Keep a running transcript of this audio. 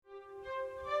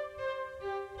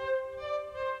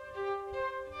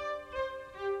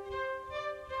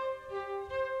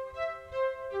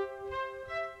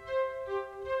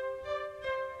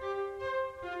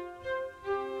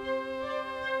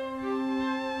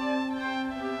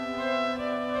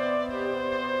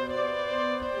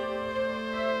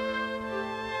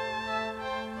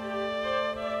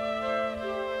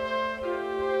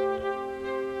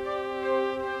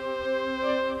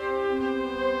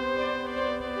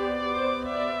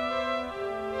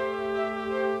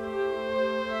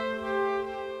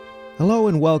Hello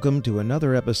and welcome to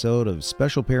another episode of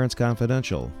Special Parents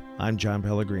Confidential. I'm John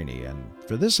Pellegrini, and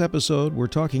for this episode we're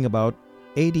talking about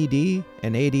ADD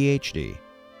and ADHD.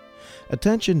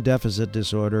 Attention Deficit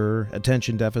Disorder,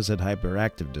 Attention Deficit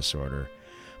Hyperactive Disorder,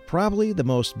 probably the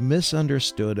most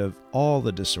misunderstood of all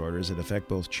the disorders that affect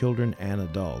both children and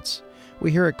adults.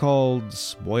 We hear it called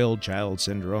spoiled child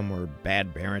syndrome or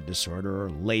bad parent disorder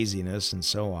or laziness and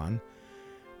so on.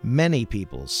 Many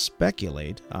people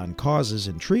speculate on causes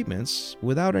and treatments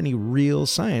without any real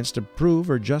science to prove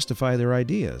or justify their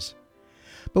ideas.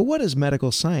 But what does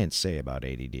medical science say about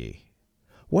ADD?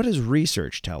 What does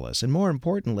research tell us? And more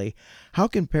importantly, how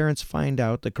can parents find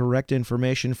out the correct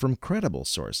information from credible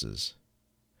sources?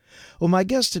 Well, my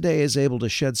guest today is able to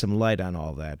shed some light on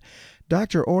all that.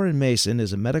 Dr. Orrin Mason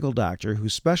is a medical doctor who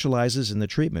specializes in the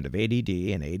treatment of ADD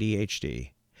and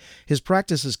ADHD. His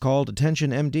practice is called Attention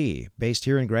MD, based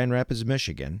here in Grand Rapids,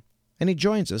 Michigan, and he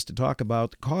joins us to talk about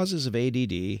the causes of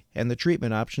ADD and the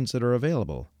treatment options that are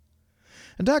available.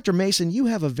 And Dr. Mason, you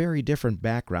have a very different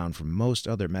background from most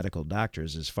other medical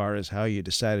doctors as far as how you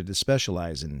decided to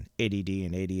specialize in ADD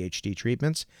and ADHD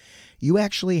treatments. You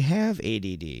actually have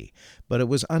ADD, but it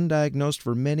was undiagnosed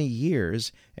for many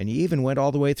years, and you even went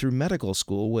all the way through medical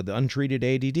school with untreated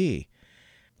ADD.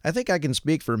 I think I can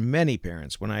speak for many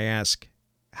parents when I ask,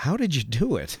 how did you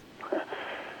do it?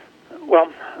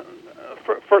 Well,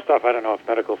 first off, I don't know if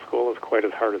medical school is quite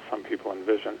as hard as some people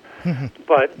envision.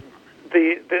 But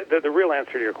the real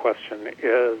answer to your question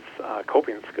is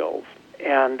coping skills.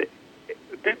 And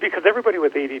because everybody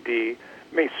with ADD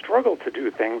may struggle to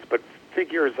do things, but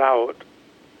figures out,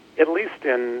 at least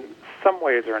in some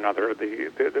ways or another,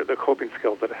 the coping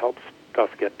skills that help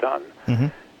stuff get done. Mm-hmm.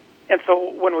 And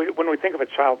so when we think of a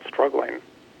child struggling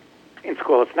in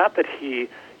school, it's not that he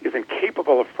is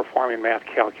incapable of performing math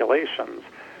calculations,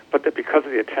 but that because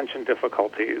of the attention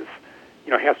difficulties,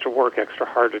 has to work extra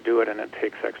hard to do it, and it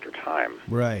takes extra time.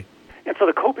 Right. And so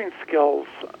the coping skills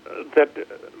that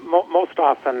most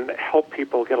often help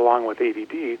people get along with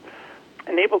ADD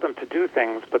enable them to do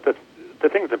things, but the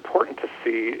thing that's important to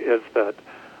see is that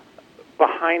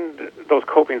behind those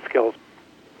coping skills,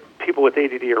 people with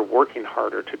ADD are working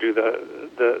harder to do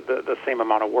the same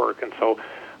amount of work, and so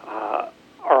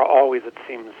are always, it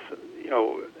seems,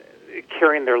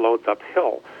 carrying their loads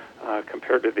uphill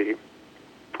compared to the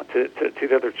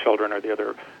other children or the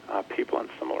other people in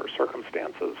similar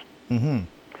circumstances. Mm-hmm.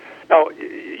 Now,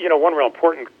 one real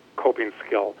important coping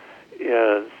skill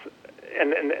is,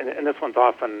 and this one's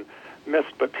often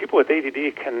missed, but people with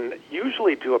ADD can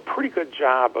usually do a pretty good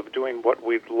job of doing what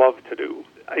we'd love to do.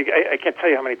 I can't tell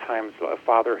you how many times a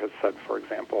father has said, for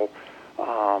example,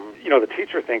 the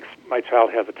teacher thinks my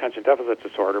child has attention deficit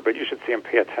disorder, but you should see him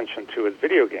pay attention to his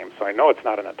video games. So I know it's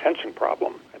not an attention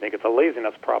problem. I think it's a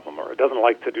laziness problem, or a doesn't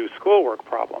like to do schoolwork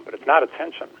problem, but it's not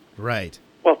attention. Right.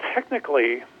 Well,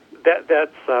 technically,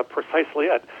 that's precisely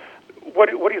it. What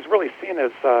he's really seen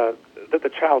is that the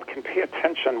child can pay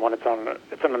attention when it's on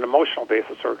an emotional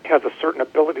basis, or has a certain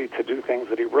ability to do things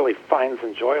that he really finds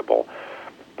enjoyable,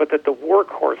 but that the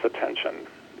workhorse attention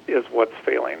is what's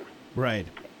failing. Right.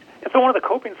 And so one of the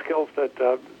coping skills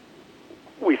that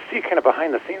we see kind of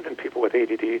behind the scenes in people with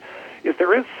ADD is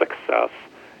there is success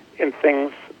in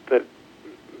things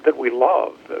that we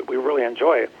love, that we really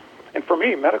enjoy. And for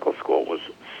me, medical school was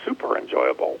super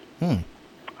enjoyable.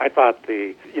 I thought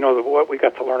what we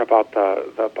got to learn about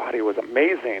the body was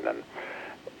amazing,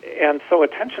 and so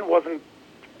attention wasn't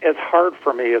as hard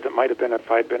for me as it might have been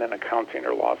if I'd been in accounting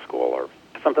or law school or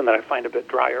something that I find a bit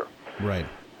drier. Right.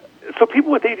 So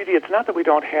people with ADD, it's not that we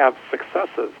don't have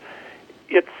successes.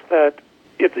 It's that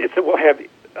we'll have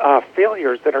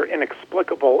failures that are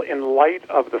inexplicable in light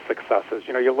of the successes.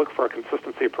 You look for a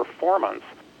consistency of performance.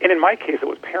 And in my case, it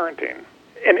was parenting.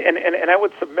 And I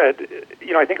would submit,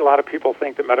 I think a lot of people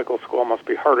think that medical school must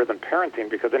be harder than parenting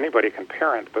because anybody can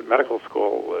parent, but medical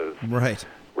school is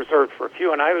reserved for a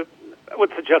few. And I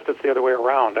would suggest it's the other way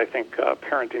around. I think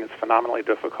parenting is phenomenally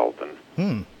difficult.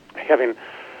 And having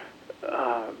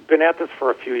been at this for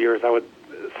a few years, I would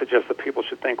suggest that people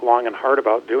should think long and hard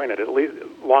about doing it, at least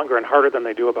longer and harder than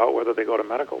they do about whether they go to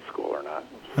medical school or not.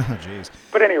 Oh, jeez.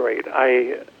 But at any rate,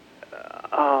 I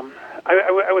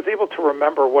was able to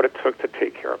remember what it took to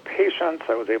take care of patients.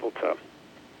 I was able to,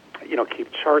 keep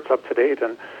charts up to date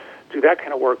and do that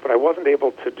kind of work, but I wasn't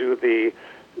able to do the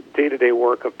day-to-day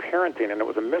work of parenting, and it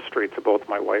was a mystery to both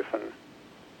my wife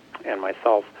and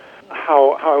myself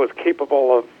how I was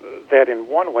capable of that in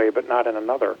one way but not in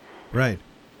another. Right.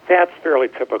 That's fairly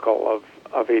typical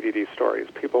of ADD stories.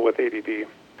 People with ADD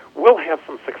will have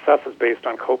some successes based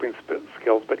on coping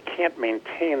skills but can't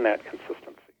maintain that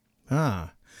consistency.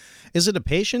 Ah. Is it a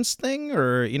patience thing,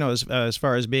 or as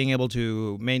far as being able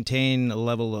to maintain a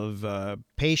level of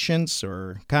patience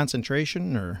or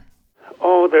concentration, or?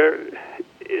 Oh,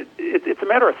 it's a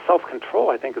matter of self-control,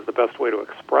 I think, is the best way to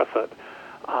express it.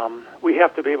 We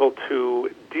have to be able to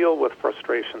deal with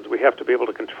frustrations. We have to be able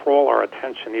to control our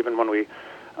attention. Even when we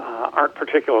aren't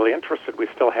particularly interested, we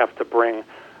still have to bring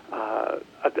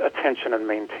attention and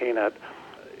maintain it.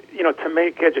 To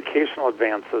make educational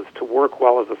advances, to work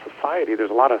well as a society, there's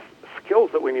a lot of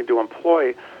skills that we need to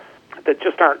employ that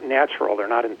just aren't natural. They're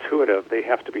not intuitive. They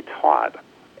have to be taught.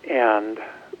 And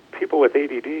people with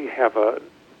ADD have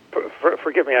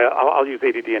forgive me, I'll use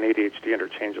ADD and ADHD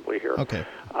interchangeably here. Okay.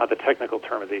 The technical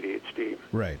term is ADHD.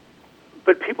 Right.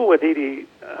 But people with ADD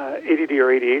or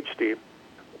ADHD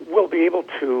will be able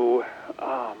to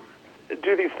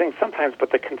do these things sometimes,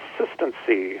 but the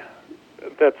consistency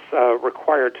that's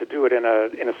required to do it in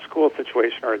a school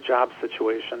situation or a job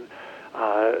situation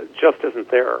just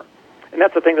isn't there. And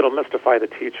that's the thing that'll mystify the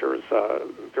teachers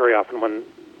very often when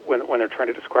they're trying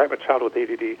to describe a child with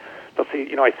ADD. They'll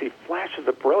see, I see flashes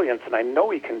of brilliance, and I know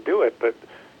he can do it, but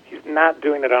he's not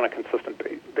doing it on a consistent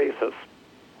basis.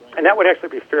 And that would actually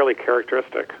be fairly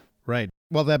characteristic. Right.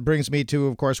 Well, that brings me to,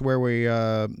 of course, where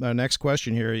our next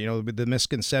question here, the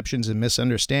misconceptions and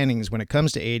misunderstandings when it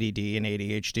comes to ADD and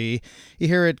ADHD. You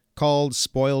hear it called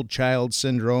spoiled child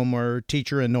syndrome or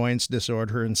teacher annoyance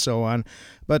disorder and so on.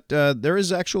 But there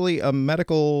is actually a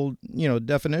medical,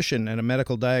 definition and a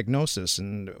medical diagnosis.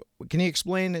 And can you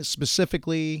explain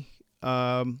specifically,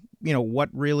 what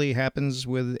really happens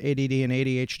with ADD and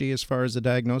ADHD as far as the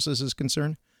diagnosis is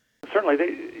concerned? Certainly.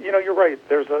 You're right.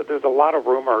 There's a lot of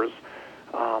rumors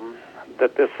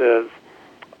that this is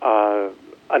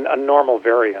a normal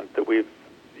variant, that we've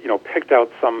picked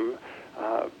out some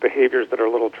behaviors that are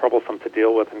a little troublesome to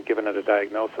deal with and given it a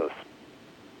diagnosis.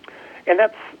 And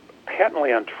that's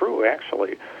patently untrue,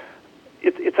 actually.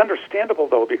 It's understandable,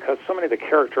 though, because so many of the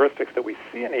characteristics that we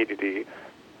see in ADD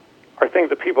are things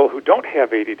that people who don't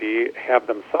have ADD have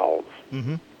themselves.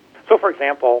 Mm-hmm. So, for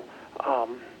example,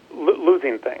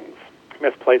 losing things,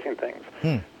 misplacing things.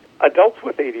 Adults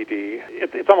with ADD,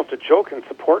 it's almost a joke in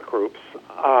support groups,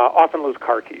 often lose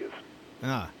car keys.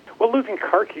 Ah. Well, losing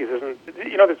car keys isn't,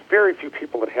 there's very few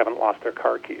people that haven't lost their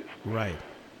car keys. Right.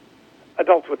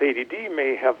 Adults with ADD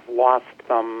may have lost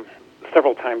them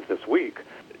several times this week.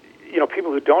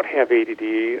 People who don't have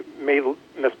ADD may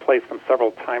misplace them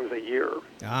several times a year.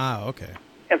 Ah, okay.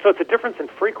 And so it's a difference in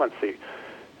frequency.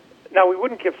 Now, we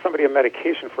wouldn't give somebody a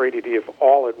medication for ADD if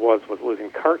all it was losing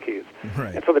car keys.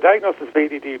 Right. And so the diagnosis of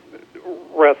ADD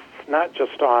rests not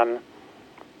just on,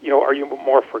 are you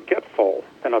more forgetful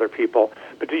than other people,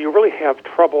 but do you really have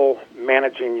trouble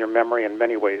managing your memory in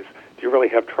many ways? Do you really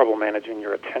have trouble managing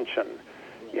your attention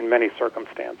in many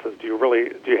circumstances? Do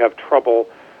you have trouble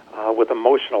with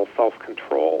emotional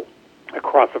self-control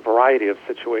across a variety of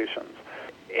situations?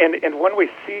 And when we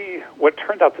see what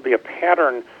turned out to be a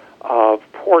pattern of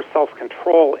poor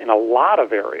self-control in a lot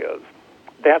of areas,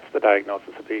 that's the diagnosis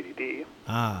of ADD.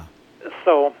 Ah.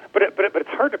 So, but it's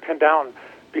hard to pin down,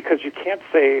 because you can't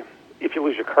say if you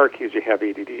lose your car keys you have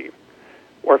ADD,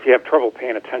 or if you have trouble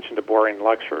paying attention to boring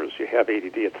lectures you have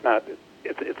ADD. It's not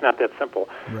that simple.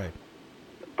 Right.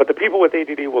 But the people with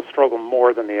ADD will struggle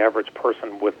more than the average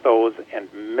person with those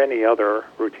and many other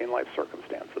routine life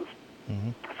circumstances.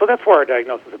 Mm-hmm. So that's where our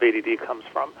diagnosis of ADD comes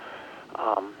from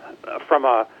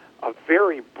a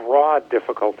very broad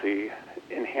difficulty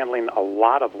in handling a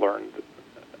lot of learned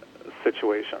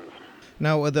situations.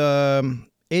 Now, with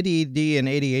ADD and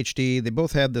ADHD, they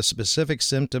both have the specific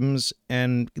symptoms,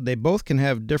 and they both can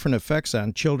have different effects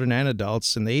on children and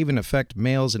adults, and they even affect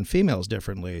males and females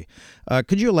differently.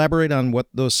 Could you elaborate on what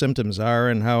those symptoms are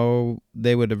and how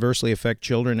they would adversely affect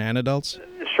children and adults?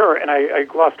 Sure, and I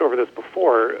glossed over this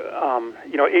before.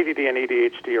 ADD and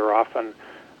ADHD are often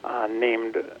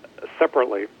named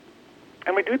separately.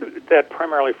 And we do that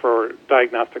primarily for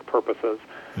diagnostic purposes.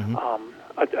 Mm-hmm.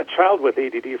 A child with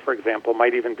ADD, for example,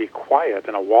 might even be quiet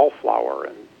and a wallflower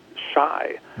and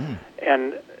shy,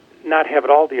 and not have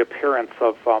at all the appearance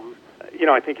of,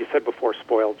 I think you said before,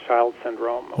 spoiled child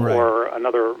syndrome, right, or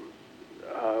another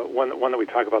one that we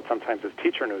talk about sometimes is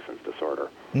teacher nuisance disorder.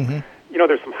 Mm-hmm.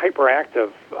 There's some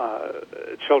hyperactive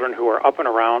children who are up and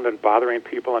around and bothering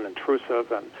people and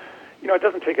intrusive, and it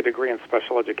doesn't take a degree in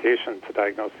special education to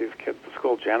diagnose these kids. The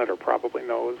school janitor probably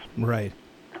knows, right,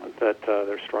 that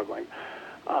they're struggling.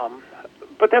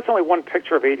 But that's only one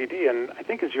picture of ADD, and I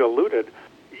think, as you alluded,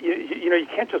 you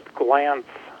can't just glance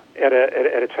at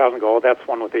a child and go, oh, that's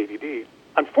one with ADD.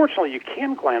 Unfortunately, you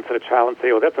can glance at a child and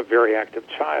say, oh, that's a very active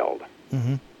child.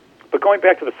 Mm-hmm. But going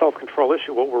back to the self-control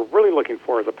issue, what we're really looking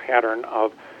for is a pattern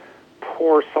of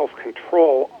poor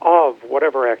self-control of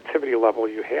whatever activity level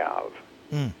you have.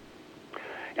 Mm.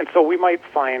 And so we might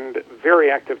find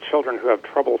very active children who have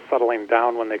trouble settling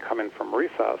down when they come in from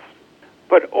recess.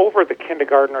 But over the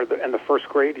kindergarten and the first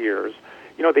grade years,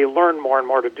 they learn more and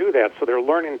more to do that. So they're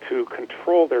learning to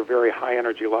control their very high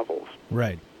energy levels.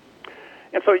 Right.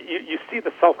 And so you see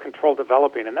the self-control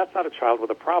developing, and that's not a child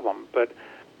with a problem. But,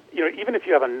 even if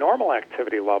you have a normal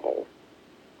activity level,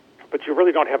 but you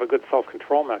really don't have a good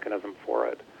self-control mechanism for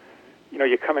it,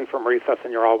 you come in from recess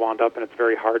and you're all wound up, and it's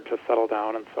very hard to settle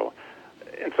down. And so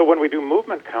when we do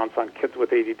movement counts on kids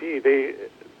with ADD,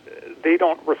 they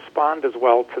don't respond as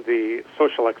well to the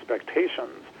social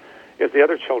expectations as the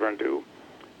other children do.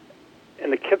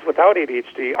 And the kids without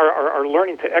ADHD are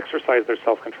learning to exercise their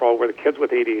self-control, where the kids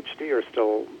with ADHD are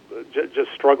still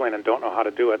just struggling and don't know how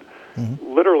to do it,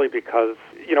 literally because,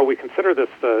 we consider this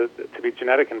to be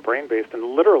genetic and brain-based,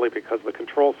 and literally because the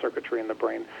control circuitry in the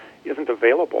brain isn't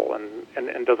available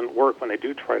and doesn't work when they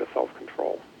do try to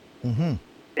self-control. Mm-hmm.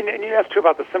 And you asked, too,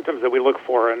 about the symptoms that we look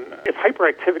for. And if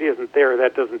hyperactivity isn't there,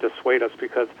 that doesn't dissuade us,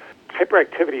 because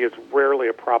hyperactivity is rarely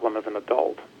a problem as an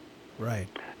adult. Right.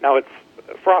 Now,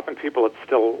 for often people, it's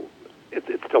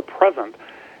still present.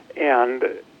 And,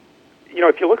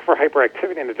 if you look for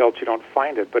hyperactivity in adults, you don't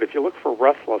find it. But if you look for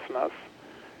restlessness,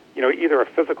 either a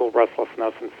physical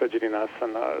restlessness and fidgetiness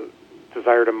and a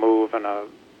desire to move and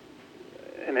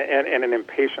an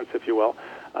impatience, if you will,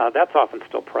 that's often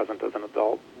still present as an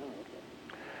adult.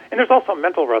 And there's also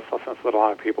mental restlessness that a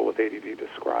lot of people with ADD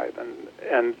describe,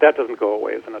 and that doesn't go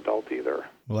away as an adult either.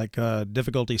 Like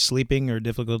difficulty sleeping or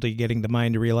difficulty getting the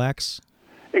mind to relax?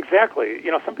 Exactly.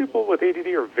 Some people with ADD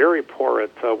are very poor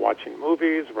at watching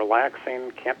movies,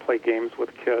 relaxing, can't play games with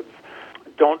kids,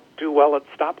 don't do well at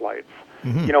stoplights.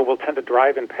 Mm-hmm. Will tend to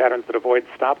drive in patterns that avoid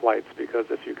stoplights, because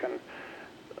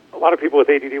a lot of people with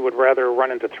ADD would rather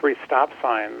run into 3 stop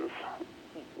signs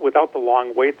without the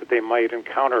long wait that they might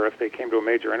encounter if they came to a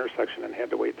major intersection and had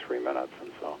to wait 3 minutes.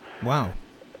 Wow.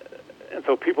 And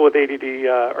so people with ADD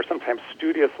are sometimes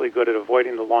studiously good at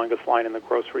avoiding the longest line in the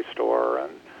grocery store,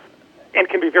 and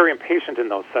can be very impatient in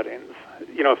those settings.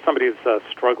 If somebody's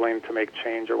struggling to make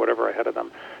change or whatever ahead of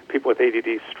them, people with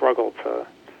ADD struggle to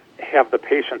have the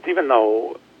patience, even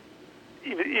though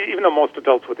most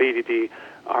adults with ADD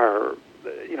are,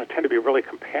 tend to be really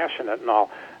compassionate and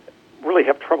all, really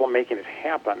have trouble making it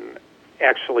happen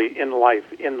actually in life,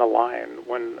 in the line,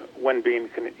 when being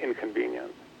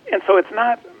inconvenient. And so it's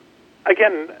not,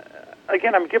 again,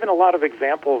 I'm giving a lot of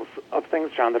examples of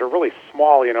things, John, that are really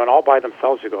small, and all by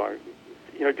themselves you go,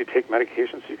 do you take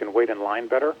medication so you can wait in line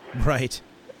better? Right.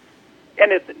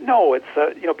 And it's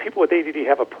people with ADD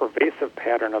have a pervasive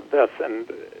pattern of this,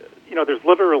 and, there's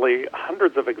literally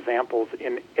hundreds of examples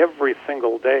in every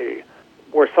single day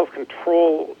where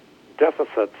self-control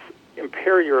deficits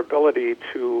impair your ability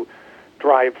to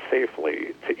drive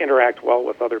safely, to interact well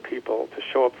with other people, to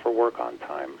show up for work on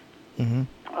time,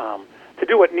 to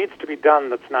do what needs to be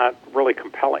done that's not really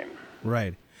compelling.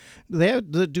 Right.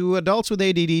 Do adults with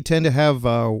ADD tend to have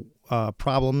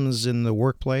problems in the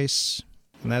workplace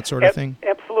and that sort of thing?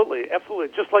 Absolutely.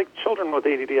 Just like children with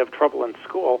ADD have trouble in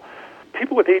school,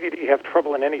 people with ADD have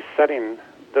trouble in any setting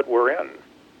that we're in.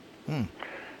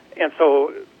 And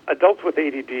so adults with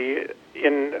ADD,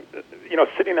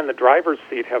 sitting in the driver's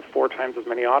seat, have 4 times as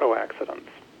many auto accidents.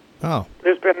 Oh.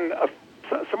 There's been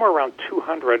somewhere around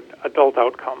 200 adult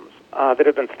outcomes that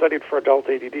have been studied for adult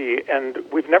ADD, and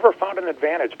we've never found an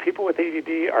advantage. People with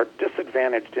ADD are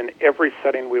disadvantaged in every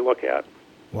setting we look at.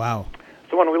 Wow.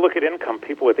 So when we look at income,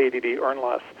 people with ADD earn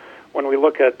less. When we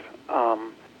look at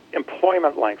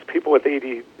employment lengths, people with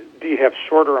ADD have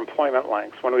shorter employment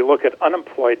lengths. When we look at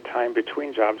unemployed time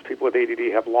between jobs, people with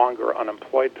ADD have longer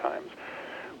unemployed times.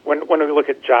 When we look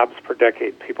at jobs per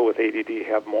decade, people with ADD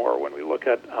have more. When we look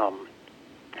at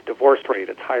divorce rate,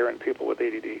 it's higher in people with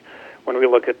ADD. When we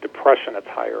look at depression, it's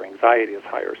higher. Anxiety is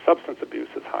higher. Substance abuse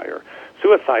is higher.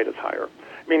 Suicide is higher.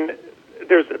 I mean,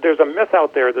 there's a myth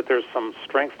out there that there's some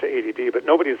strength to ADD, but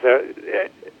nobody's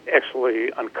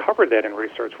actually uncovered that in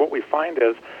research. What we find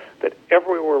is that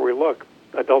everywhere we look,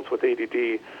 adults with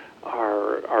ADD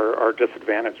are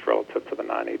disadvantaged relative to the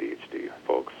non-ADHD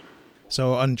folks.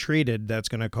 So untreated, that's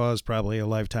going to cause probably a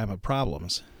lifetime of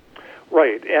problems.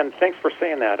 Right, and thanks for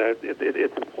saying that.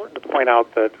 It's important to point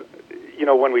out that,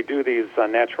 when we do these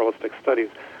naturalistic studies,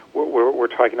 we're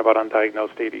talking about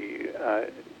undiagnosed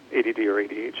ADD or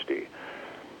ADHD.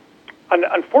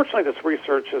 Unfortunately, this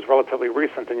research is relatively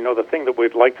recent, and the thing that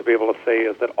we'd like to be able to say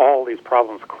is that all these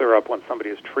problems clear up when somebody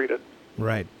is treated.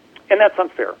 Right. And that's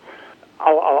unfair.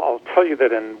 I'll tell you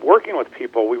that in working with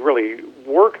people, we really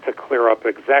work to clear up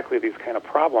exactly these kind of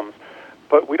problems,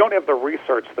 but we don't have the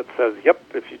research that says, yep,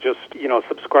 if you just,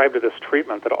 subscribe to this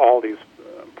treatment, that all these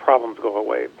problems go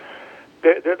away.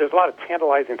 There's a lot of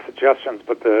tantalizing suggestions,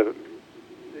 but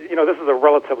this is a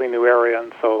relatively new area,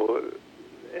 and so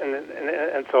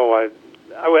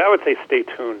I would say stay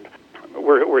tuned.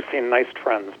 We're seeing nice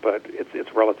trends, but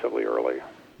it's relatively early.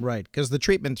 Right, because the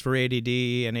treatments for ADD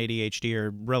and ADHD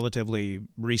are relatively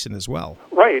recent as well.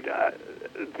 Right.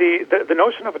 The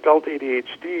notion of adult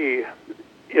ADHD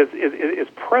is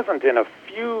present in a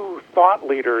few thought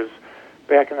leaders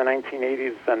back in the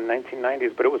 1980s and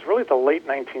 1990s, but it was really the late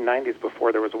 1990s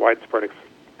before there was widespread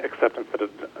acceptance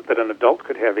that an adult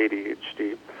could have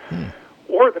ADHD,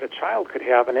 or that a child could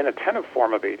have an inattentive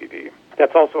form of ADD.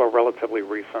 That's also a relatively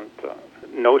recent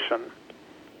notion.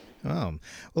 Oh,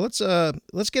 well,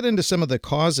 let's get into some of the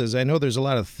causes. I know there's a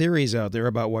lot of theories out there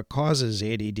about what causes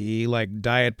ADD, like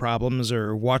diet problems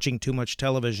or watching too much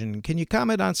television. Can you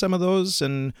comment on some of those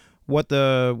and what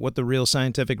the real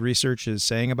scientific research is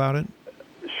saying about it?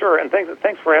 Sure, and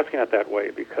thanks for asking it that way,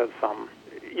 because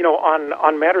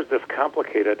on matters this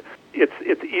complicated,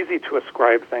 it's easy to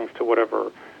ascribe things to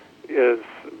whatever is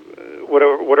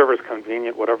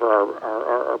convenient, whatever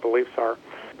our beliefs are.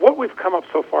 What we've come up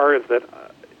so far is that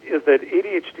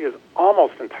ADHD is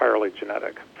almost entirely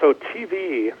genetic. So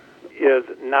TV is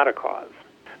not a cause.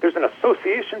 There's an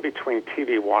association between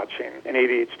TV watching and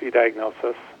ADHD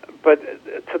diagnosis, but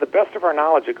to the best of our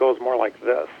knowledge, it goes more like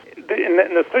this. In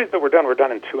the studies that were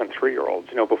done in 2- and 3-year-olds,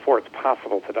 before it's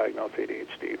possible to diagnose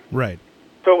ADHD. Right.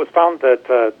 So it was found that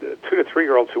 2- to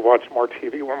 3-year-olds who watched more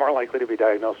TV were more likely to be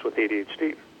diagnosed with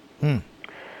ADHD.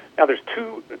 Now, there's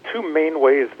two main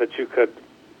ways that you could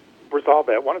resolve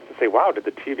that. One is to say, wow, did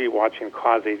the TV watching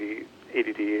cause ADD,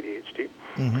 ADHD?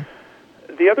 Mm-hmm.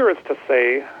 The other is to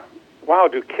say, wow,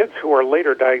 do kids who are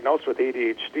later diagnosed with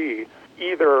ADHD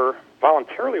either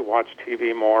voluntarily watch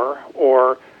TV more,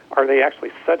 or are they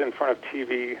actually set in front of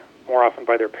TV more often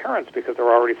by their parents because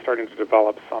they're already starting to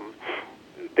develop some?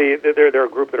 They're a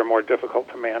group that are more difficult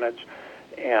to manage,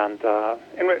 and to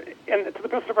the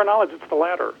best of our knowledge, it's the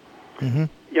latter. Mm-hmm.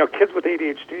 Kids with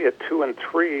ADHD at 2 and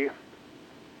 3,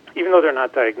 even though they're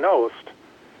not diagnosed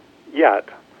yet,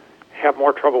 have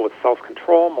more trouble with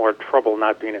self-control, more trouble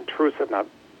not being intrusive,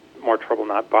 more trouble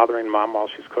not bothering mom while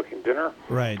she's cooking dinner.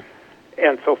 Right.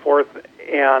 And so forth.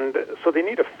 And so they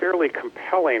need a fairly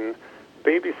compelling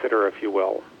babysitter, if you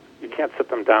will. You can't sit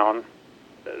them down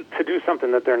to do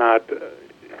something that they're not,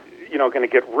 going to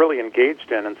get really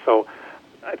engaged in. And so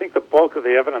I think the bulk of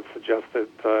the evidence suggests that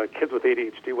kids with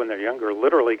ADHD, when they're younger,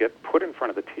 literally get put in front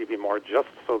of the TV more just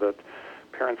so that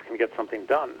parents can get something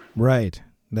done. Right.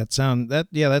 That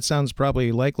sounds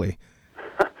probably likely.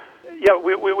 Yeah,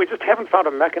 we just haven't found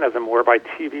a mechanism whereby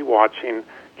TV watching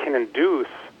can induce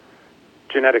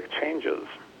genetic changes,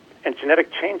 and genetic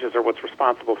changes are what's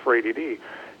responsible for ADD.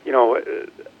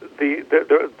 The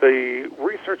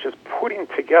research is putting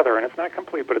together, and it's not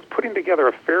complete, but it's putting together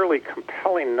a fairly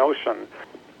compelling notion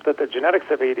that the genetics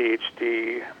of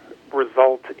ADHD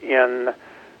result in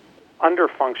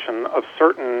underfunction of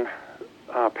certain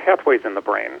pathways in the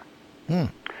brain.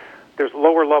 There's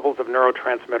lower levels of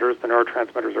neurotransmitters. The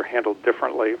neurotransmitters are handled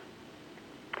differently.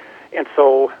 And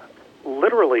so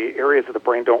literally areas of the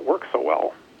brain don't work so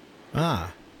well.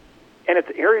 And it's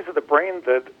areas of the brain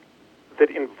that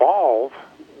involve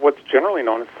what's generally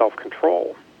known as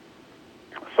self-control.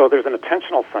 So there's an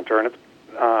attentional center, and it's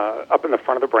up in the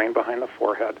front of the brain behind the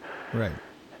forehead. Right.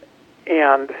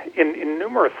 And in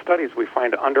numerous studies, we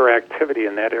find underactivity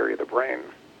in that area of the brain.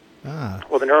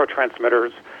 Well, the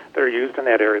neurotransmitters that are used in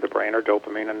that area of the brain are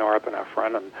dopamine and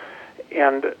norepinephrine,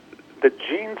 and the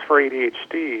genes for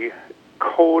ADHD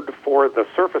code for the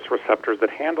surface receptors that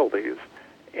handle these.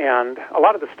 And a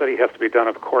lot of the study has to be done,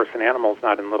 of course, in animals,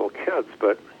 not in little kids.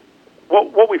 But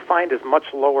what we find is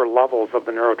much lower levels of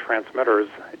the neurotransmitters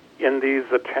in these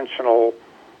attentional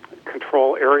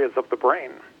control areas of the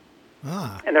brain.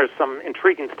 And there's some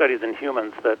intriguing studies in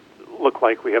humans that look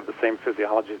like we have the same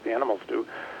physiology as the animals do.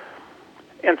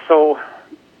 And so,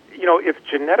 if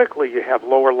genetically you have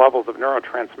lower levels of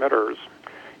neurotransmitters,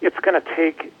 it's going to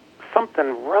take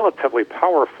something relatively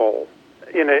powerful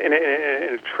in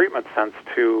a treatment sense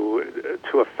to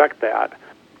affect that.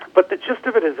 But the gist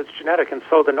of it is it's genetic, and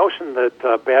so the notion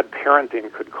that bad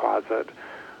parenting could cause it,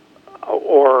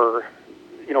 or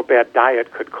bad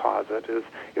diet could cause it,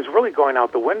 is really going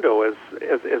out the window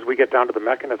as we get down to the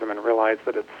mechanism and realize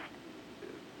that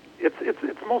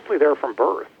it's mostly there from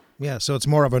birth. Yeah, so it's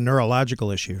more of a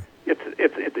neurological issue.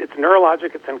 It's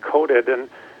neurologic. It's encoded,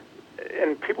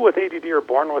 and people with ADD are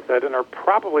born with it and are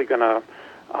probably going to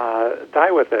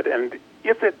die with it. And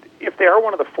if they are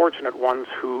one of the fortunate ones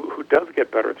who does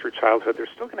get better through childhood, they're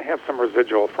still going to have some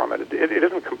residual from it. It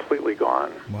isn't completely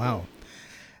gone. Wow.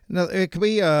 Now, could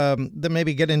we then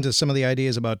maybe get into some of the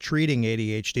ideas about treating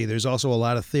ADHD? There's also a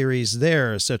lot of theories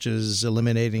there, such as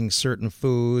eliminating certain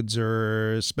foods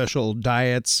or special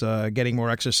diets, getting more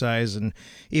exercise, and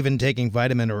even taking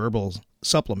vitamin or herbal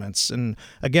supplements. And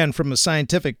again, from a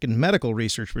scientific and medical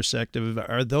research perspective,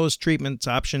 are those treatment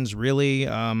options really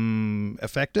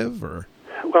effective? Or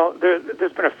Well,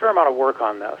 there's been a fair amount of work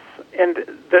on this, and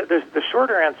the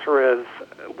shorter answer is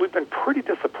we've been pretty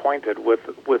disappointed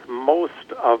with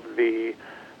most of the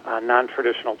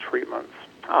non-traditional treatments.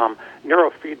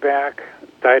 Neurofeedback,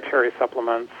 dietary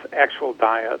supplements, actual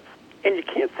diets, and you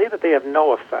can't say that they have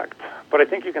no effect, but I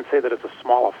think you can say that it's a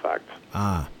small effect.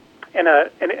 And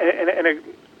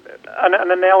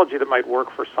an analogy that might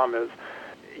work for some is,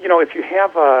 if you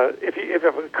have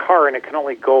a car and it can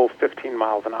only go 15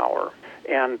 miles an hour,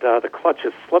 and the clutch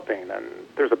is slipping, and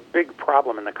there's a big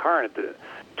problem in the car, and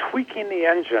tweaking the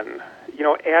engine,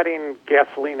 adding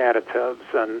gasoline additives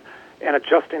and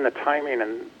adjusting the timing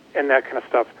and that kind of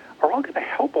stuff are all going to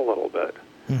help a little bit.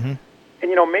 Mm-hmm.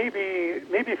 And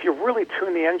maybe if you really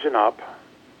tune the engine up,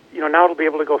 now it'll be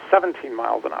able to go 17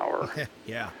 miles an hour.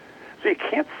 Yeah. So you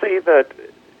can't say that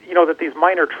that these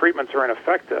minor treatments are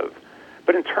ineffective,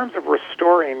 but in terms of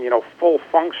restoring full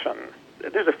function,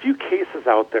 there's a few cases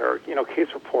out there, case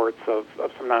reports of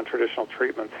some non-traditional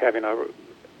treatments having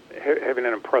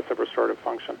an impressive restorative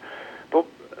function.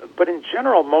 But in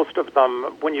general, most of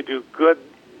them, when you do good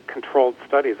controlled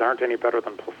studies, aren't any better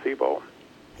than placebo.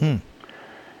 And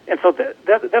so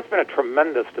that's been a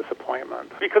tremendous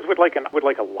disappointment, because we'd like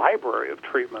a library of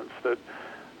treatments that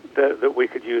we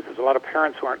could use. There's a lot of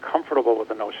parents who aren't comfortable with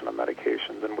the notion of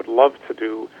medications and would love to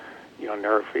do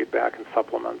neurofeedback and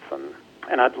supplements,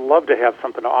 and I'd love to have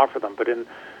something to offer them. But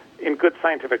in good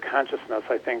scientific consciousness,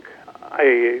 I think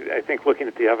looking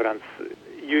at the evidence,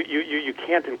 you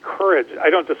can't encourage. I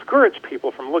don't discourage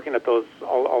people from looking at those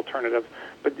alternatives,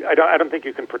 but I don't think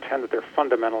you can pretend that they're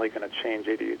fundamentally going to change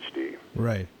ADHD.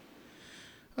 Right.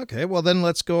 Okay, well then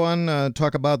let's go on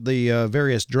talk about the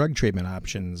various drug treatment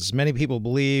options. Many people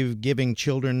believe giving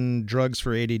children drugs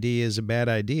for ADD is a bad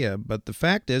idea, but the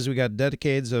fact is we got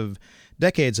decades of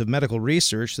medical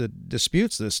research that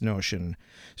disputes this notion.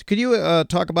 So could you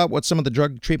talk about what some of the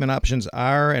drug treatment options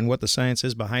are and what the science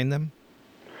is behind them?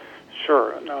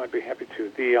 Sure. No, I'd be happy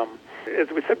to. As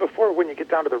we said before, when you get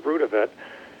down to the root of it,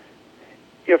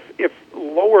 if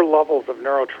lower levels of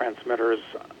neurotransmitters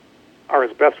are,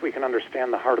 as best we can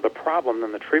understand, the heart of the problem,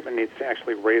 then the treatment needs to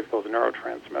actually raise those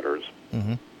neurotransmitters.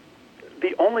 Mm-hmm.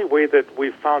 The only way that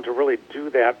we've found to really do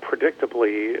that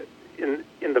predictably in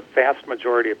the vast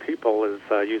majority of people is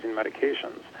using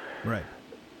medications. Right.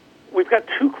 We've got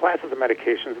two classes of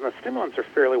medications, and the stimulants are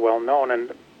fairly well known,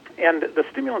 and the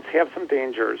stimulants have some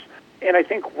dangers, and I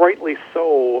think rightly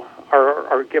so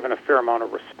are given a fair amount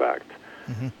of respect.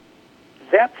 Mm-hmm.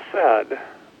 That said,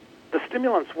 the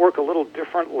stimulants work a little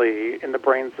differently in the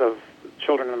brains of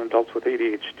children and adults with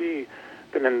ADHD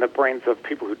than in the brains of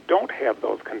people who don't have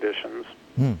those conditions.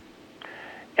 Mm.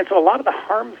 And so a lot of the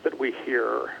harms that we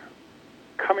hear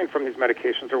coming from these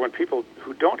medications are when people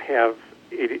who don't have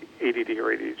ADD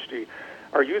or ADHD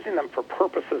are using them for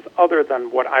purposes other than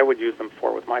what I would use them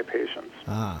for with my patients.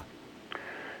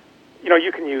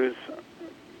 You can use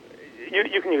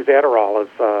Adderall as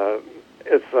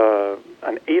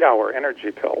an 8-hour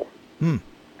energy pill.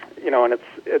 And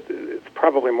it's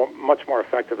probably much more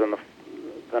effective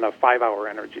than a 5-hour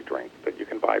energy drink that you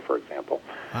can buy, for example.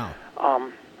 Wow.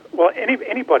 Well,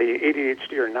 anybody,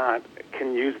 ADHD or not,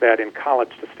 can use that in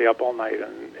college to stay up all night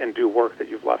and do work that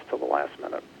you've left till the last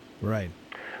minute. Right.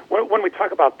 When we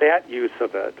talk about that use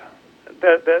of it,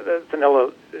 that's an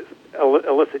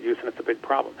illicit use, and it's a big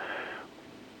problem.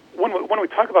 When we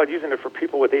talk about using it for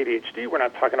people with ADHD, we're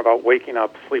not talking about waking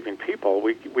up sleeping people.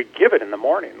 We give it in the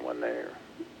morning when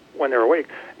they're awake.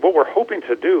 What we're hoping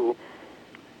to do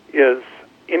is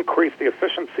increase the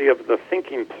efficiency of the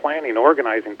thinking, planning,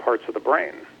 organizing parts of the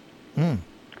brain.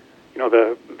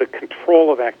 The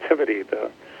control of activity,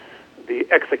 the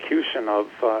execution of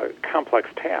complex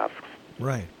tasks.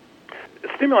 Right.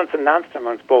 Stimulants and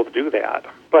non-stimulants both do that,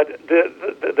 but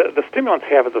the stimulants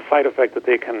have as a side effect that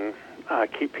they can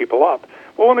keep people up.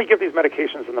 Well, when we give these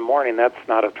medications in the morning, that's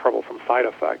not a troublesome side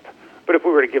effect. But if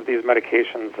we were to give these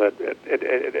medications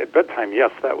at bedtime,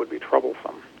 yes, that would be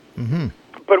troublesome. Mm-hmm.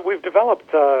 But we've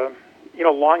developed,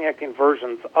 long-acting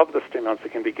versions of the stimulants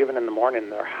that can be given in the morning.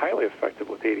 They're highly effective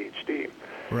with ADHD.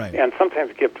 Right. And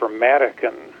sometimes give dramatic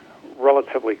and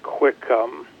relatively quick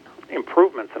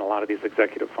improvements in a lot of these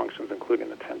executive functions,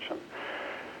 including attention.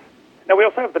 Now, we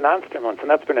also have the non-stimulants, and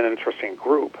that's been an interesting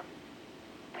group.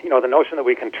 You know, the notion that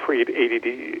we can treat ADD,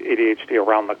 ADHD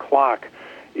around the clock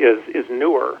is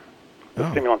newer.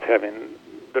 The stimulants having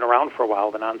been around for a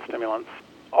while, the non-stimulants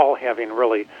all having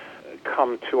really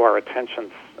come to our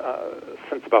attention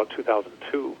since about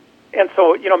 2002. And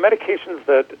so, you know, medications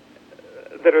that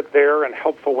are there and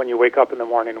helpful when you wake up in the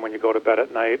morning and when you go to bed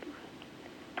at night,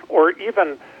 or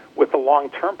even with the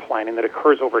long-term planning that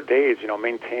occurs over days, you know,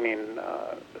 maintaining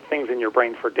things in your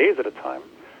brain for days at a time,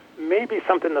 may be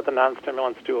something that the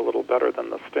non-stimulants do a little better than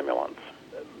the stimulants.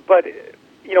 But,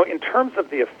 you know, in terms of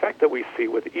the effect that we see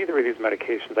with either of these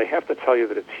medications, I have to tell you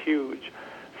that it's huge.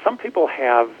 Some people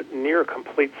have near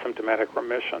complete symptomatic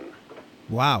remission.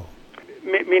 Wow.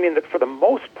 Meaning that for the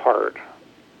most part,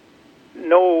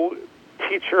 no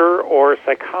teacher or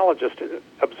psychologist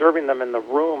observing them in the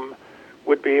room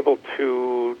would be able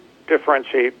to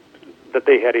differentiate that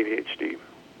they had ADHD.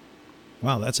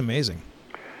 Wow, that's amazing.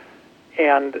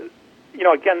 And, you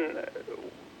know, again,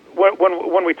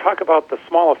 when we talk about the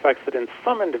small effects that in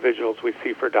some individuals we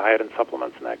see for diet and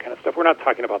supplements and that kind of stuff, we're not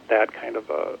talking about that kind of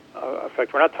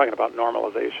effect. We're not talking about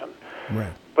normalization.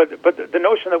 Right. But the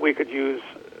notion that we could use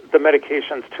the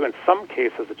medications to, in some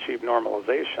cases, achieve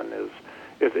normalization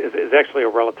is actually a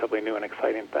relatively new and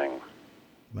exciting thing.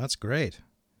 That's great.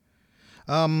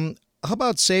 How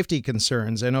about safety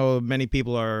concerns? I know many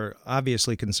people are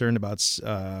obviously concerned about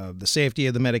the safety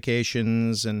of the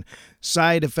medications and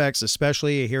side effects,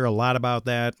 especially. I hear a lot about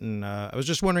that, and I was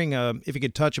just wondering if you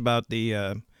could touch about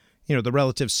the the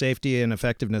relative safety and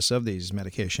effectiveness of these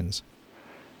medications.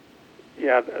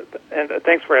 Yeah, and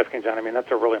thanks for asking, John. I mean, that's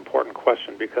a really important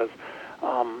question because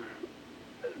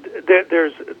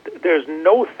there's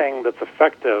no thing that's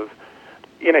effective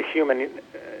in a human,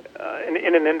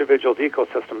 in an individual's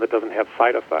ecosystem that doesn't have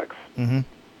side effects. Mm-hmm.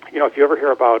 You know, if you ever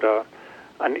hear about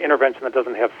an intervention that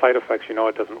doesn't have side effects, you know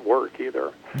it doesn't work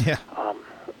either. Yeah.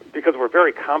 Because we're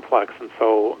very complex, and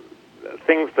so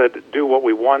things that do what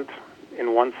we want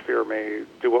in one sphere may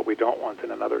do what we don't want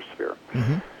in another sphere.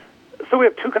 Mm-hmm. So we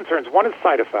have two concerns. One is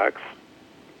side effects,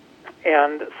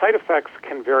 and side effects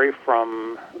can vary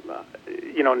from,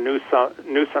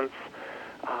 nuisance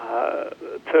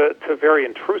to very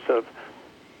intrusive.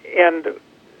 And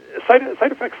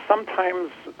side effects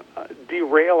sometimes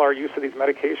derail our use of these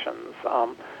medications.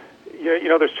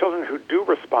 There's children who do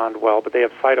respond well, but they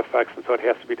have side effects, and so it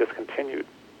has to be discontinued.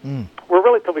 Mm. We're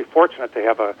relatively fortunate to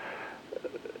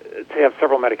have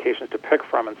several medications to pick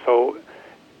from, and so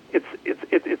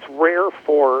it's rare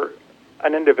for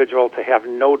an individual to have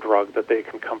no drug that they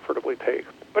can comfortably take,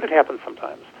 but it happens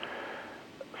sometimes.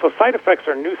 So side effects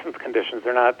are nuisance conditions.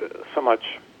 They're not so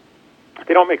much.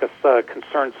 They don't make us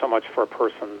concerned so much for a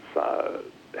person's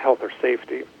health or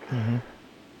safety. Mm-hmm.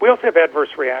 We also have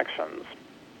adverse reactions,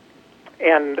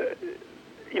 and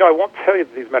I won't tell you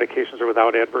that these medications are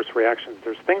without adverse reactions.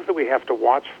 There's things that we have to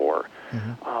watch for.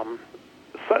 Mm-hmm.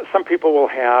 Some people will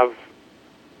have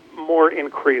more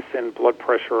increase in blood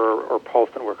pressure or pulse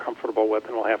than we're comfortable with,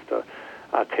 and we'll have to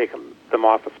take them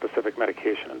off a specific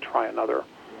medication and try another.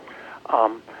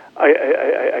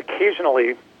 I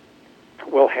occasionally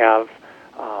will have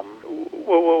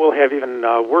even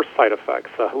worse side effects.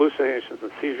 Hallucinations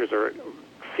and seizures are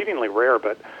exceedingly rare,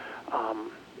 but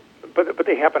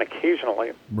they happen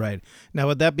occasionally. Right. Now,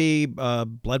 would that be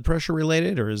blood pressure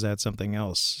related, or is that something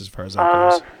else as far as that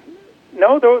goes?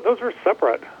 No, those are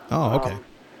separate. Oh, okay.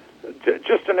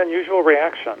 Just an unusual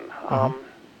reaction. Mm-hmm.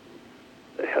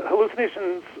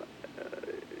 Hallucinations,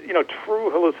 true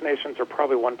hallucinations are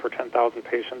probably 1 per 10,000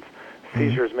 patients.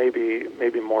 Seizures may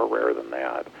be more rare than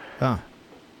that. Ah.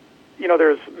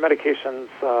 There's medications,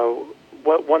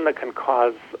 one that can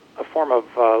cause a form of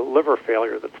liver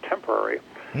failure that's temporary,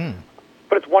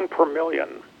 but it's 1 per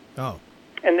million. Oh.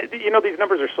 And these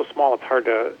numbers are so small it's hard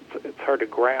to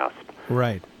grasp.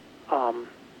 Right. 1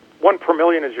 per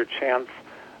million is your chance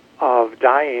of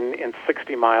dying in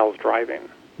 60 miles driving.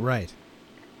 Right.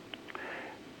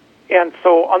 And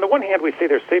so on the one hand, we say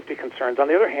there's safety concerns. On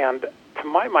the other hand, to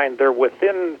my mind, they're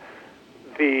within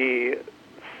the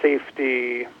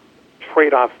safety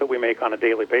trade-offs that we make on a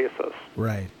daily basis.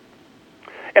 Right.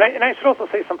 And I should also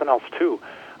say something else, too.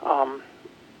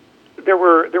 There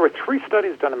were 3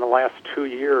 studies done in the last 2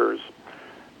 years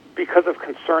because of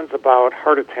concerns about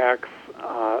heart attacks,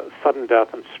 sudden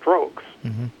death, and strokes.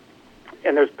 Mm-hmm.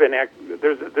 And there's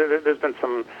been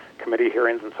some committee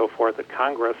hearings and so forth at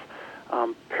Congress.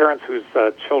 Parents whose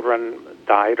children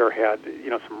died or had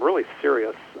some really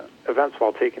serious events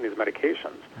while taking these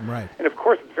medications. Right. And of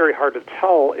course, it's very hard to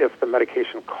tell if the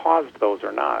medication caused those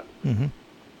or not. Mm-hmm.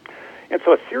 And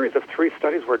so a series of 3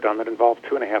 studies were done that involved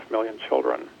 2.5 million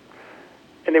children.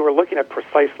 and they were looking at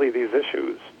precisely these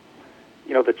issues.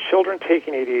 The children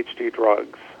taking ADHD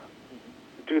drugs,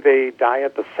 do they die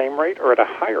at the same rate or at a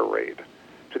higher rate?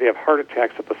 Do they have heart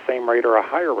attacks at the same rate or a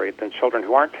higher rate than children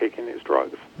who aren't taking these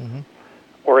drugs?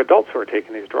 Or adults who are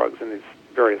taking these drugs in these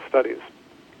various studies?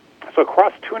 So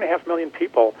across 2.5 million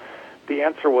people, the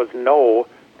answer was no.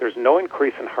 There's no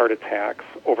increase in heart attacks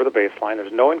over the baseline.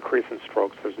 There's no increase in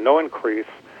strokes. There's no increase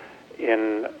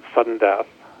in sudden death.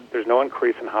 There's no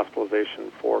increase in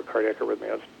hospitalization for cardiac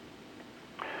arrhythmias.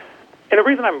 And the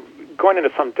reason I'm going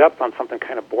into some depth on something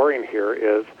kind of boring here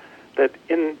is that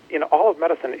in all of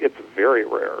medicine, it's very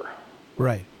rare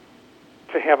Right.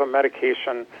 to have a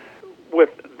medication with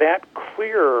that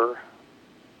clear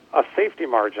a safety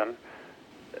margin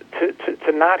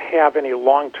to not have any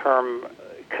long-term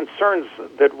concerns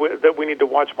that we need to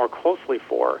watch more closely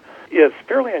for is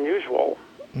fairly unusual.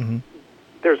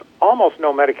 There's almost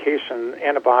no medication,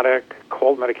 antibiotic,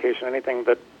 cold medication, anything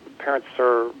that parents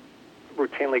are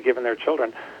routinely given their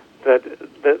children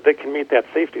that can meet that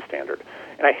safety standard.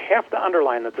 And I have to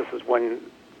underline that this is when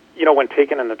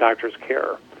taken in the doctor's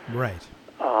care. Right.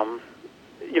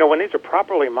 When these are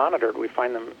properly monitored, we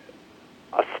find them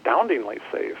astoundingly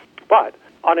safe. But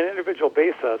on an individual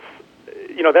basis,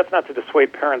 that's not to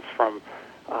dissuade parents from,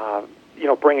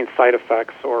 bringing side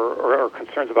effects or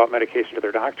concerns about medication to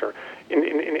their doctor.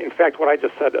 In fact, what I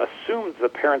just said assumes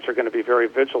that parents are going to be very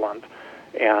vigilant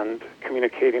and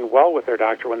communicating well with their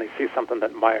doctor when they see something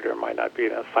that might or might not be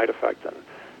a side effect and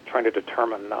trying to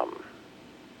determine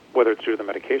whether it's due to the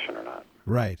medication or not.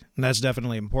 Right. And that's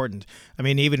definitely important. I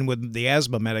mean, even with the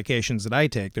asthma medications that I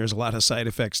take, there's a lot of side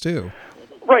effects too.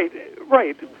 Right.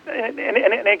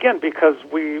 And again, because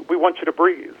we want you to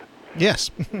breathe.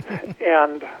 Yes.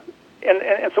 and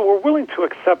so we're willing to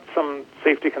accept some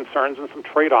safety concerns and some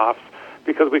trade-offs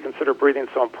because we consider breathing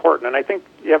so important. And I think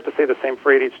you have to say the same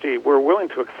for ADHD. We're willing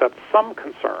to accept some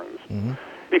concerns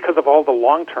because of all the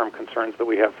long-term concerns that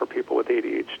we have for people with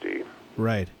ADHD.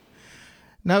 Right.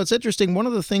 Now, it's interesting. One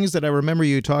of the things that I remember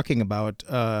you talking about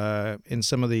in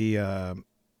some of the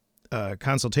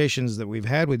consultations that we've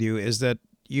had with you is that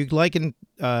you liken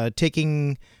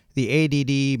taking the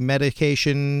ADD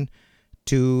medication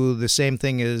to the same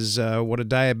thing as what a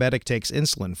diabetic takes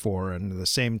insulin for, and the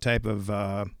same type of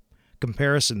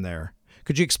comparison there.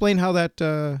 Could you explain how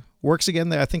that works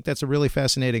again? I think that's a really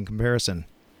fascinating comparison.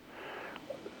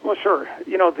 Well, sure.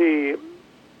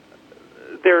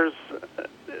 There's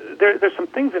some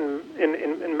things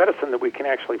in medicine that we can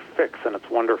actually fix, and it's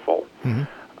wonderful.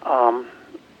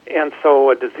 And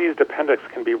so a diseased appendix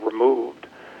can be removed,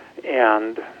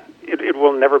 and it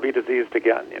will never be diseased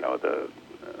again.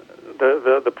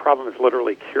 The problem is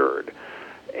literally cured.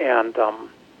 And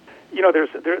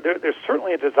there's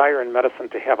certainly a desire in medicine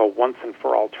to have a once and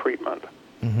for all treatment.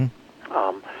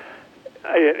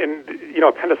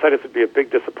 Appendicitis would be a big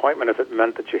disappointment if it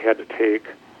meant that you had to take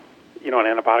an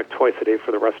antibiotic twice a day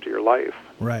for the rest of your life.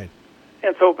 Right.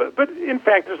 And so, but in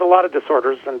fact, there's a lot of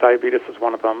disorders, and diabetes is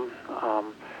one of them,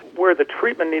 where the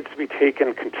treatment needs to be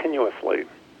taken continuously.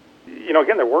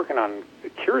 Again, they're working on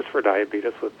cures for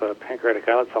diabetes with pancreatic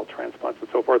islet cell transplants and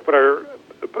so forth. But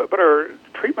our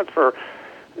treatments for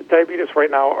diabetes right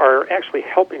now are actually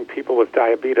helping people with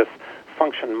diabetes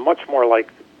function much more like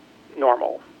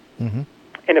normal, and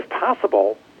if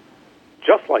possible,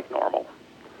 just like normal.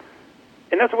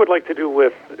 And that's what we'd like to do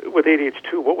with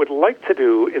ADH2. What we'd like to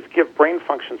do is give brain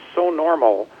function so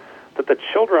normal that the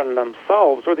children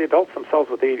themselves or the adults themselves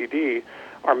with ADD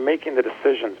are making the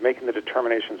decisions, making the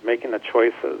determinations, making the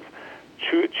choices,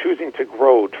 choosing to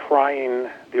grow, trying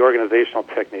the organizational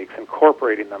techniques,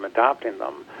 incorporating them, adopting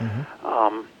them.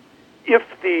 If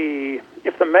the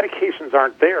medications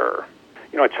aren't there,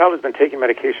 a child has been taking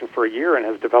medication for a year and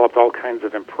has developed all kinds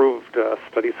of improved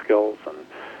study skills and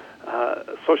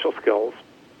social skills,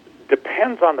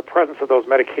 depends on the presence of those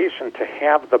medications to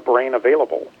have the brain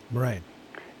available. Right.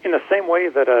 In the same way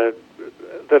that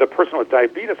a person with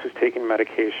diabetes who's taking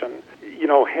medication,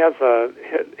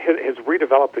 has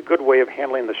redeveloped a good way of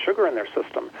handling the sugar in their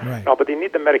system. Right. But they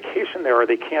need the medication there, or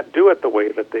they can't do it the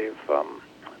way that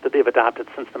they've adopted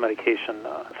since the medication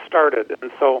started.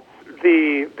 And so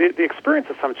the experience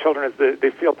of some children is that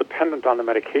they feel dependent on the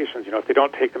medications. If they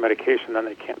don't take the medication, then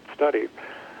they can't study.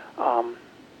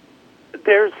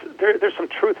 There's some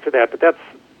truth to that, but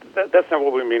that's not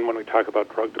what we mean when we talk about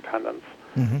drug dependence.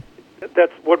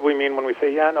 That's what we mean when we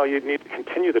say, you need to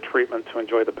continue the treatment to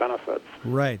enjoy the benefits.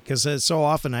 Right, because so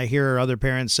often I hear other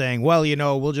parents saying, well,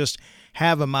 we'll just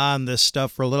have them on this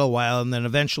stuff for a little while, and then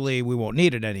eventually we won't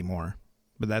need it anymore.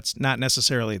 But that's not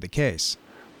necessarily the case.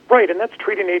 Right, and that's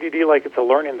treating ADD like it's a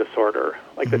learning disorder,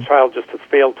 like the child just has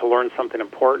failed to learn something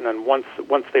important, and once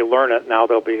they learn it, now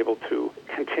they'll be able to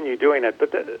continue doing it.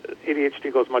 But the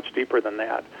ADHD goes much deeper than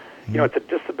that. You know, it's a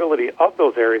disability of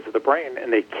those areas of the brain,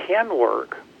 and they can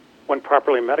work when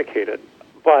properly medicated.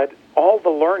 But all the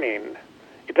learning,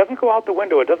 it doesn't go out the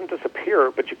window, it doesn't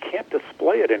disappear, but you can't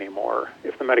display it anymore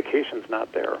if the medication's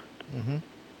not there.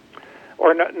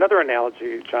 Or another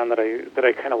analogy, John, that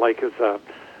I kind of like is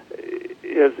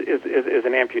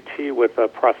an amputee with a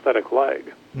prosthetic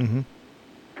leg.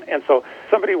 And so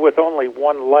somebody with only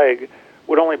one leg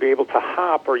would only be able to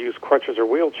hop or use crutches or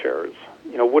wheelchairs.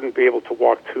 You know, wouldn't be able to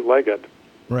walk two-legged,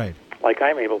 Right. like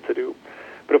I'm able to do.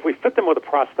 But if we fit them with a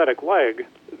prosthetic leg,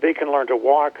 they can learn to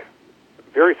walk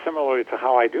very similarly to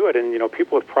how I do it. And, you know,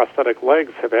 people with prosthetic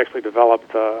legs have actually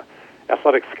developed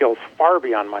athletic skills far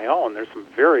beyond my own. There's some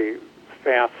very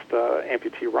fast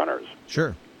amputee runners.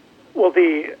 Sure. Well,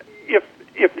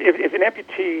 if an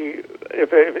amputee,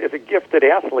 if a gifted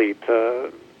athlete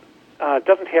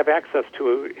doesn't have access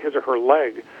to his or her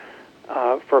leg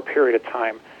for a period of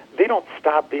time, they don't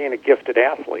stop being a gifted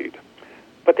athlete,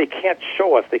 but they can't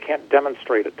show us, they can't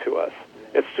demonstrate it to us.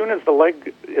 As soon as the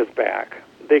leg is back,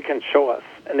 they can show us,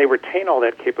 and they retain all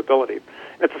that capability.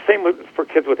 And it's the same for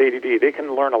kids with ADD. They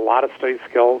can learn a lot of study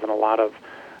skills and a lot of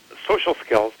social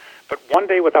skills, but one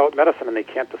day without medicine, and they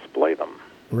can't display them.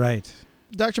 Right.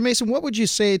 Dr. Mason, what would you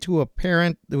say to a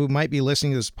parent who might be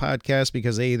listening to this podcast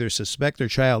because they either suspect their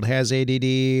child has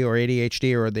ADD or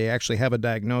ADHD, or they actually have a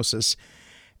diagnosis,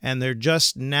 and they're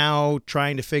just now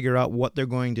trying to figure out what they're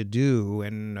going to do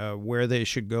and where they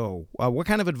should go? What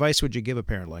kind of advice would you give a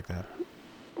parent like that?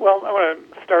 Well, I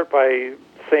want to start by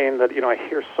saying that, you know, I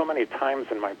hear so many times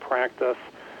in my practice,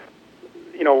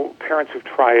 you know, parents who've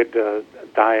tried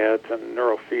diet and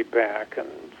neurofeedback and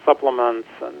supplements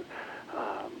and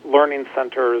learning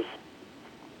centers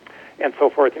and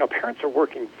so forth. You know, parents are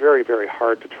working very, very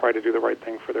hard to try to do the right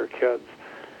thing for their kids.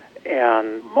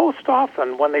 And most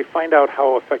often, when they find out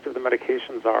how effective the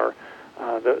medications are,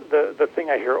 the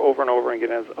thing I hear over and over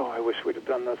again is, oh, I wish we'd have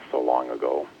done this so long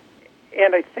ago.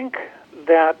 And I think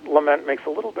that lament makes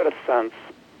a little bit of sense.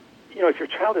 You know, if your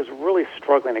child is really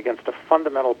struggling against a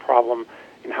fundamental problem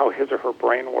in how his or her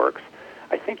brain works,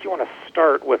 I think you want to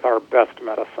start with our best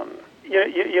medicine.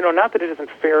 You know, not that it isn't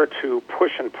fair to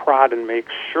push and prod and make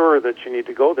sure that you need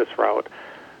to go this route,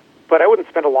 but I wouldn't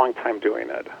spend a long time doing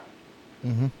it.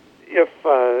 If,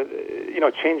 you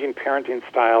know, changing parenting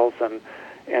styles and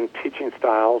teaching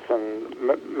styles and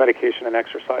medication and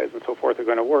exercise and so forth are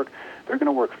going to work, they're going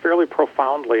to work fairly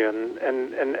profoundly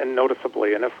and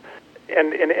noticeably. And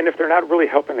if they're not really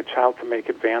helping a child to make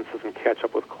advances and catch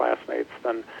up with classmates,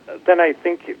 then I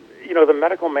think, you know, the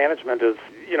medical management is,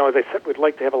 you know, as I said, we'd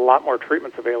like to have a lot more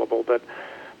treatments available, but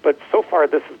so far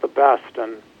this is the best,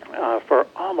 and for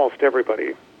almost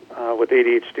everybody with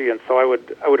ADHD. And so I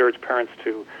would urge parents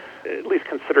to at least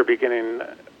consider beginning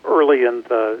early in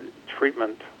the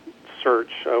treatment search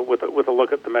with a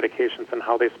look at the medications and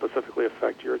how they specifically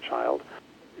affect your child.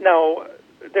 Now,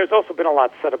 there's also been a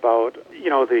lot said about, you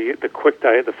know, the quick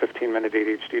diet, the 15-minute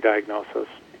ADHD diagnosis.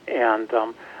 And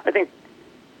I think,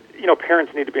 you know,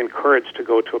 parents need to be encouraged to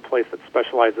go to a place that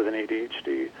specializes in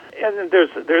ADHD. And there's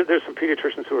some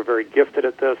pediatricians who are very gifted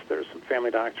at this. There's some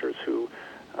family doctors who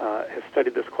have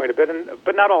studied this quite a bit,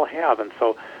 but not all have. And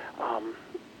so,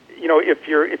 you know, if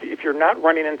you're not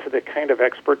running into the kind of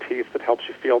expertise that helps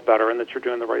you feel better and that you're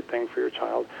doing the right thing for your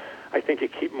child, I think you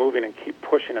keep moving and keep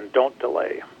pushing and don't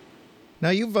delay. Now,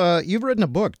 you've written a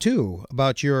book, too,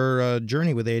 about your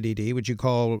journey with ADD, which you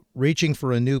call Reaching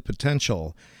for a New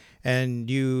Potential. And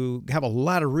you have a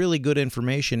lot of really good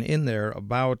information in there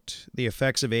about the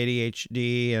effects of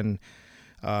ADHD and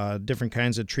different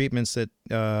kinds of treatments that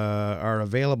are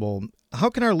available. How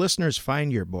can our listeners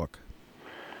find your book?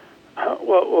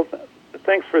 Well,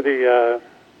 thanks for the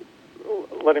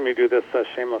letting me do this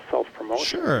shameless self-promotion.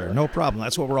 Sure, no problem.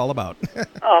 That's what we're all about.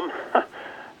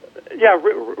 Yeah,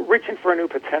 Reaching for a New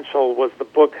Potential was the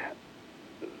book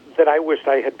that I wished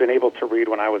I had been able to read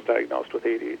when I was diagnosed with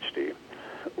ADHD.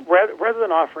 Rather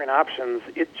than offering options,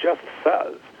 it just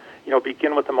says, you know,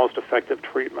 begin with the most effective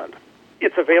treatment.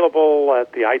 It's available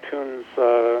at the iTunes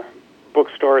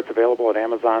bookstore. It's available at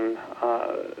Amazon.com.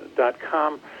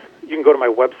 You can go to my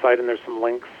website, and there's some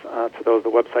links to those. The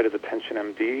website is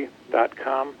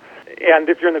attentionmd.com. And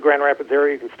if you're in the Grand Rapids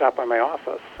area, you can stop by my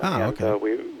office. Okay.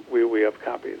 We have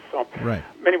copies. So right.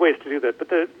 Many ways to do that.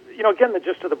 But again, the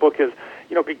gist of the book is,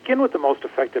 you know, begin with the most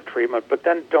effective treatment, but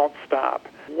then don't stop.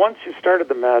 Once you started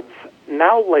the meds,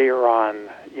 now layer on,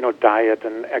 you know, diet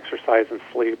and exercise and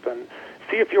sleep and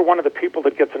see if you're one of the people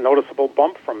that gets a noticeable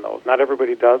bump from those. Not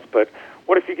everybody does, but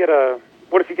what if you get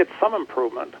some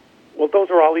improvement? Well, those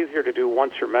are all easier to do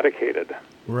once you're medicated.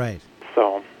 Right.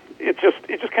 So it just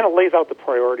kind of lays out the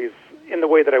priorities in the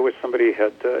way that I wish somebody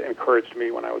had encouraged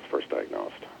me when I was first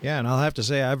diagnosed. Yeah, and I'll have to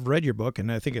say I've read your book,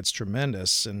 and I think it's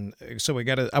tremendous. And so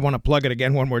I want to plug it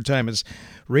again one more time. It's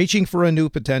Reaching for a New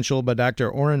Potential by Dr.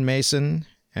 Orrin Mason,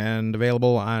 and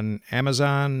available on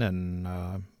Amazon and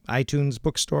iTunes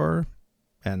bookstore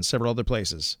and several other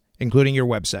places, including your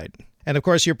website. And, of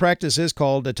course, your practice is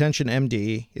called Attention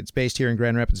MD. It's based here in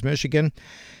Grand Rapids, Michigan.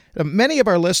 Many of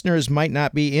our listeners might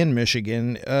not be in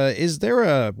Michigan. Is there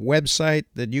a website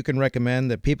that you can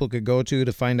recommend that people could go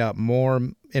to find out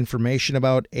more information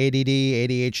about ADD,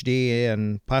 ADHD,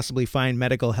 and possibly find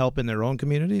medical help in their own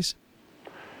communities?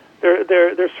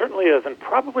 There certainly is, and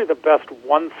probably the best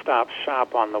one-stop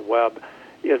shop on the web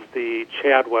is the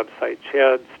CHADD website.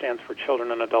 CHADD stands for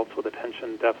Children and Adults with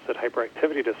Attention Deficit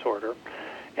Hyperactivity Disorder,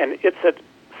 and it's at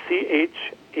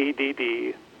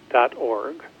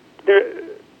chadd.org.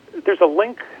 There's a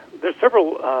link. There's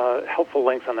several helpful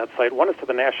links on that site. One is to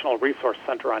the National Resource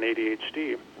Center on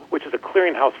ADHD, which is a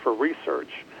clearinghouse for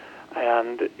research.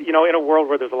 And, in a world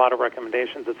where there's a lot of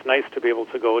recommendations, it's nice to be able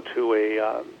to go to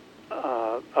a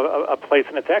place,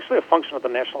 and it's actually a function of the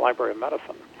National Library of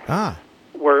Medicine,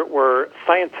 where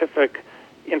scientific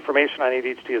information on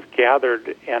ADHD is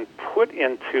gathered and put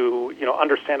into,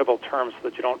 understandable terms so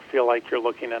that you don't feel like you're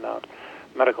looking in a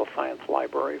medical science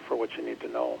library for what you need to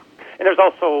know. And there's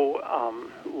also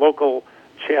local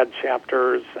CHADD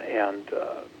chapters and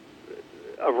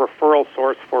a referral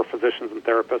source for physicians and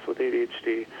therapists with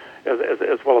ADHD,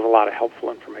 as well as a lot of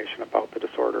helpful information about the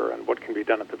disorder and what can be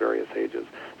done at the various ages.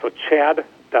 So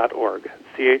chadd.org,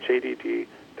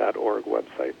 CHADD.org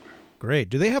website. Great.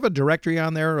 Do they have a directory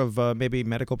on there of maybe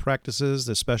medical practices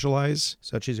that specialize,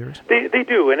 such as yours? They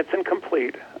do, and it's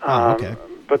incomplete. Okay.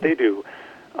 But they do.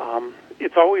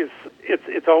 It's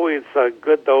always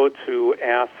good, though, to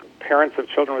ask parents of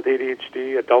children with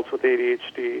ADHD, adults with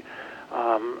ADHD,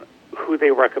 who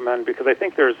they recommend, because I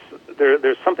think there's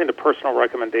something to personal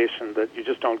recommendation that you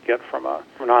just don't get from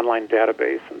an online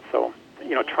database. And so,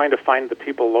 trying to find the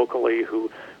people locally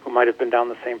who might have been down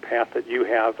the same path that you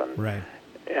have and right.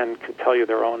 and can tell you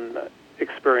their own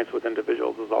experience with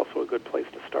individuals is also a good place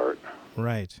to start.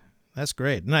 Right. That's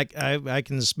great. And I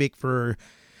can speak for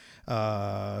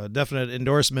definite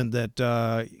endorsement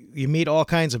that you meet all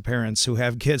kinds of parents who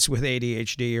have kids with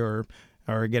ADHD or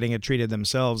are getting it treated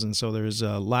themselves. And so there's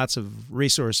lots of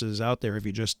resources out there if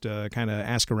you just kind of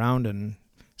ask around and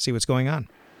see what's going on.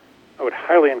 I would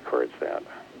highly encourage that.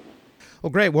 Well,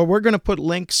 great. Well, we're going to put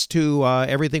links to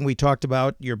everything we talked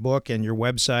about, your book and your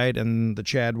website and the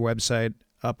CHADD website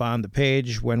up on the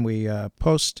page when we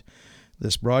post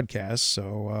this broadcast.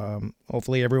 So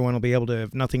hopefully everyone will be able to,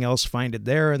 if nothing else, find it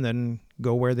there and then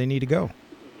go where they need to go.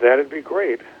 That'd be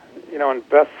great. And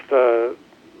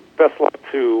best luck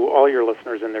to all your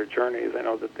listeners in their journeys. I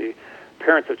know that the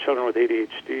parents of children with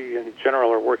ADHD in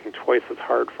general are working twice as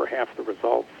hard for half the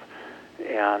results.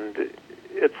 And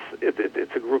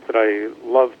it's a group that I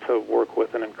love to work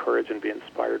with and encourage and be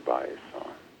inspired by. So.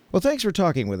 Well, thanks for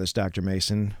talking with us, Dr.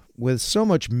 Mason. With so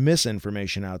much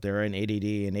misinformation out there in ADD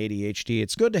and ADHD,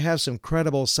 it's good to have some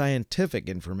credible scientific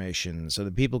information so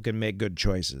that people can make good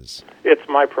choices. It's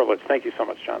my privilege. Thank you so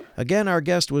much, John. Again, our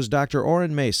guest was Dr.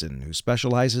 Orrin Mason, who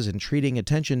specializes in treating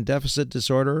attention deficit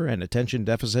disorder and attention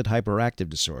deficit hyperactive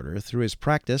disorder through his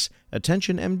practice,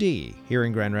 Attention MD, here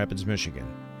in Grand Rapids,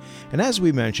 Michigan. And as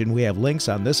we mentioned, we have links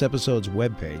on this episode's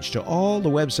webpage to all the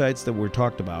websites that were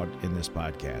talked about in this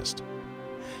podcast.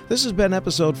 This has been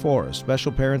Episode 4 of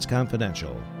Special Parents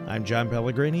Confidential. I'm John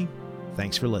Pellegrini.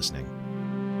 Thanks for listening.